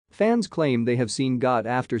Fans claim they have seen God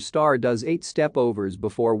after star does 8 step-overs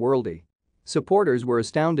before worldie. Supporters were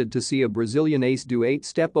astounded to see a Brazilian ace do 8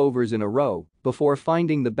 step-overs in a row before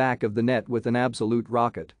finding the back of the net with an absolute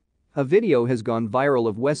rocket. A video has gone viral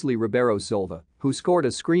of Wesley Ribeiro Silva, who scored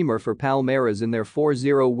a screamer for Palmeiras in their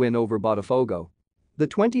 4-0 win over Botafogo. The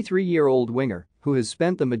 23-year-old winger, who has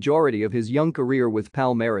spent the majority of his young career with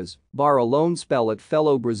Palmeiras, bar a lone spell at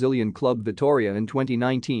fellow Brazilian club Vitória in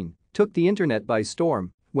 2019, took the internet by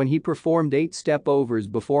storm when he performed 8 step-overs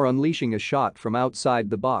before unleashing a shot from outside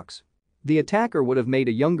the box. The attacker would have made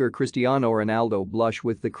a younger Cristiano Ronaldo blush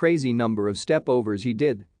with the crazy number of step-overs he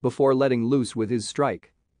did before letting loose with his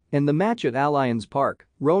strike. In the match at Allianz Parque,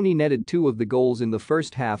 Rony netted 2 of the goals in the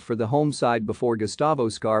first half for the home side before Gustavo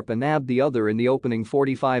Scarpa nabbed the other in the opening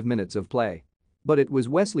 45 minutes of play. But it was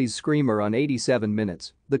Wesley's screamer on 87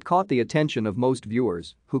 minutes that caught the attention of most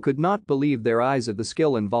viewers, who could not believe their eyes at the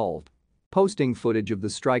skill involved. Posting footage of the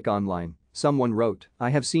strike online, someone wrote,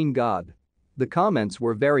 "I have seen God." The comments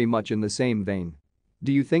were very much in the same vein.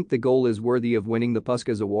 Do you think the goal is worthy of winning the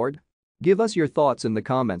Puskás award? Give us your thoughts in the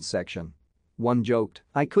comments section. One joked,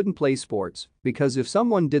 "I couldn't play sports because if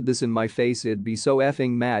someone did this in my face it'd be so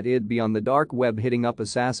effing mad it'd be on the dark web hitting up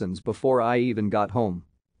assassins before I even got home."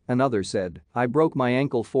 Another said, "I broke my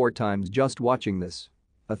ankle 4 times just watching this."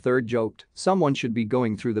 A third joked, "Someone should be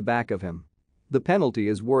going through the back of him. The penalty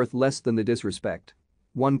is worth less than the disrespect."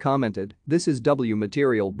 One commented, "This is W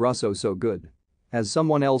material brusso so good." As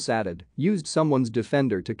someone else added, "Used someone's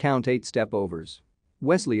defender to count 8 step-overs."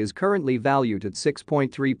 Wesley is currently valued at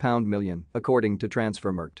 £6.3 million, according to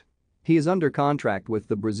Transfermarkt. He is under contract with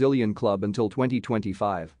the Brazilian club until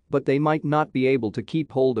 2025, but they might not be able to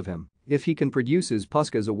keep hold of him if he can produce his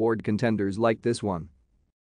Puskás award contenders like this one.